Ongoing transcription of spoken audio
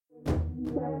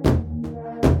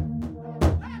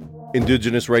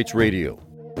Indigenous Rights Radio,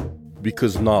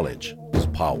 because knowledge is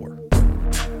power.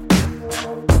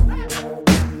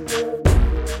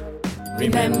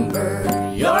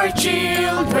 Remember your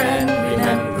children,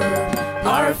 remember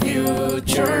our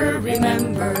future,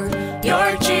 remember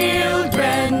your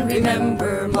children,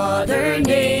 remember Mother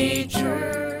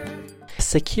Nature.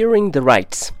 Securing the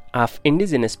rights of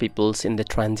indigenous peoples in the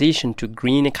transition to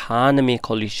green economy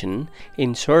coalition,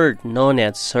 in short known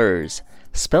as SIRGE,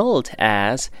 spelled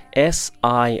as SIRGE.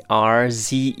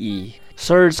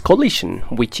 SIRGE Coalition,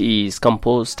 which is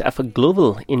composed of a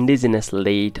global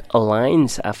indigenous-led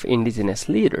alliance of indigenous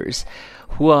leaders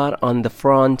who are on the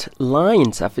front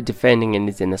lines of defending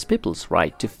indigenous peoples'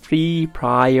 right to free,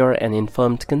 prior, and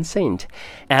informed consent,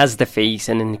 as they face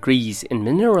an increase in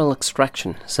mineral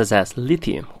extraction such as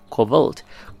lithium, cobalt,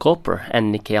 copper,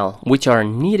 and nickel, which are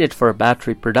needed for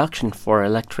battery production for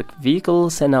electric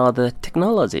vehicles and other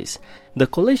technologies. The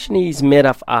coalition is made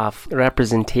up of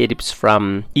representatives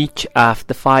from each of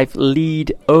the 5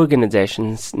 lead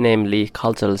organizations, namely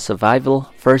Cultural Survival,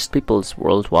 First Peoples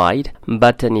Worldwide,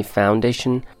 Botany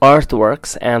Foundation,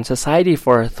 Earthworks, and Society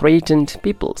for Threatened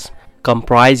Peoples.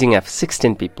 Comprising of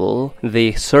 16 people,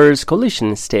 the SIRGE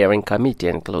Coalition Steering Committee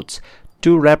includes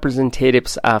 2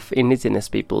 representatives of indigenous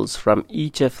peoples from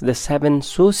each of the 7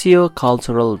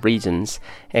 socio-cultural regions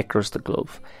across the globe.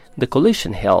 The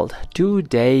coalition held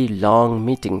 2-day-long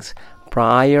meetings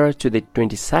prior to the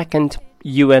 22nd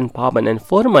UN Permanent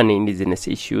Forum on Indigenous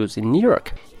Issues in New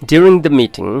York. During the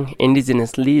meeting,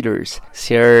 indigenous leaders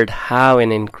shared how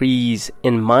an increase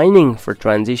in mining for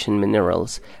transition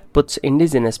minerals puts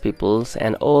indigenous peoples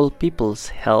and all peoples'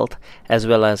 health as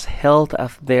well as health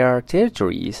of their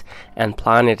territories and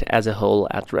planet as a whole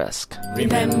at risk.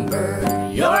 Remember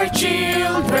your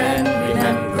children,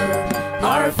 remember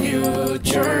our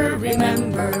future,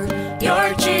 remember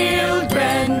your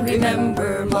children,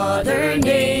 remember Mother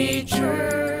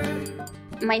Nature.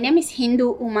 My name is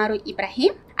Hindou Oumarou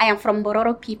Ibrahim. I am from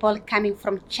Mbororo people coming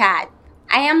from Chad.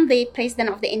 I am the president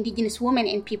of the Indigenous Women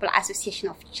and People Association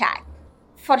of Chad.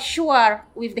 For sure,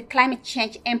 with the climate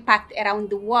change impact around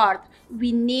the world,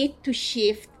 we need to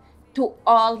shift to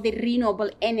all the renewable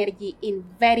energy in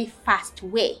very fast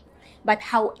way. But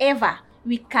however,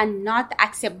 we cannot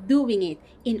accept doing it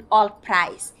in all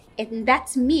price. And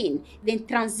that means the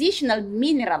transitional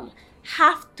mineral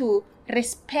have to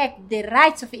respect the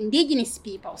rights of indigenous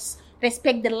peoples,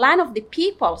 respect the land of the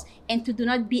peoples, and to do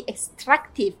not be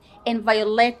extractive and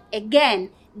violate again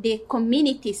the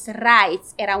community's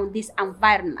rights around this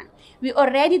environment. We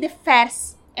already the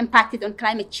first impacted on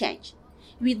climate change.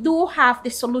 We do have the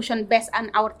solution based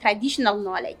on our traditional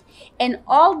knowledge, and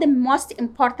all the most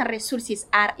important resources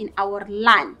are in our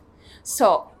land.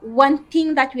 So one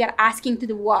thing that we are asking to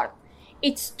the world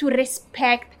is to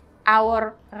respect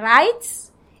our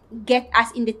rights, get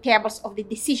us in the tables of the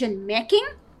decision making,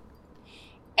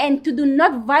 and to do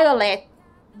not violate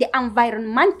the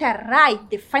environmental right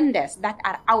defenders that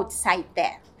are outside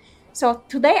there. So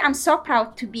today I'm so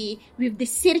proud to be with the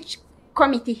SIRGE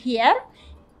committee here.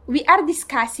 We are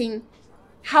discussing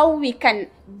how we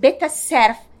can better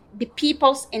serve the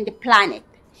peoples and the planet,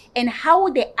 and how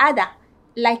the other,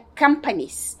 like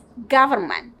companies,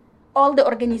 government, all the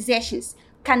organizations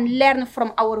can learn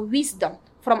from our wisdom,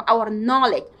 from our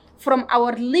knowledge, from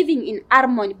our living in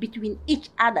harmony between each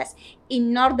others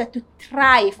in order to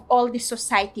thrive all the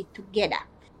society together.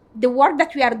 The work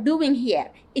that we are doing here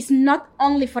is not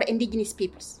only for indigenous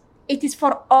peoples. It is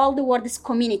for all the world's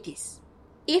communities.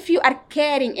 If you are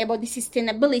caring about the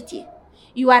sustainability,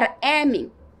 you are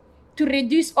aiming to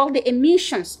reduce all the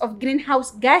emissions of greenhouse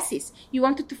gases, you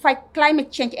wanted to fight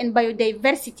climate change and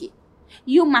biodiversity,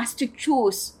 you must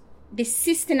choose the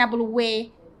sustainable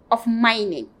way of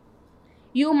mining.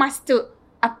 You must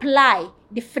apply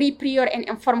the free, prior, and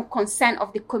informed consent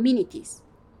of the communities.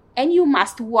 And you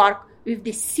must work with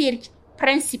the SIRGE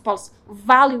principles,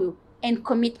 value, and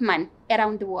commitment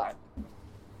around the world.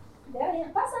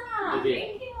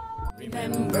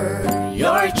 Remember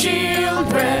your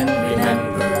children,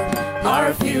 remember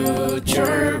our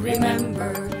future,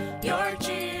 remember your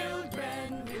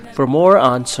children. For more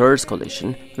on SIRGE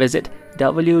Coalition, visit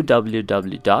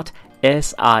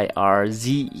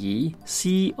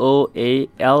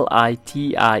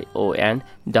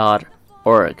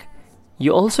www.sirgecoalition.org.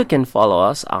 You also can follow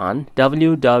us on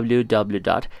www.cs.org.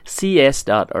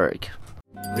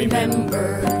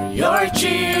 Remember your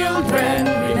children,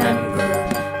 remember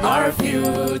our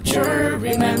future,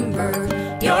 remember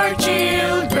your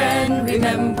children,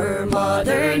 remember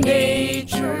Mother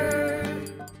Nature.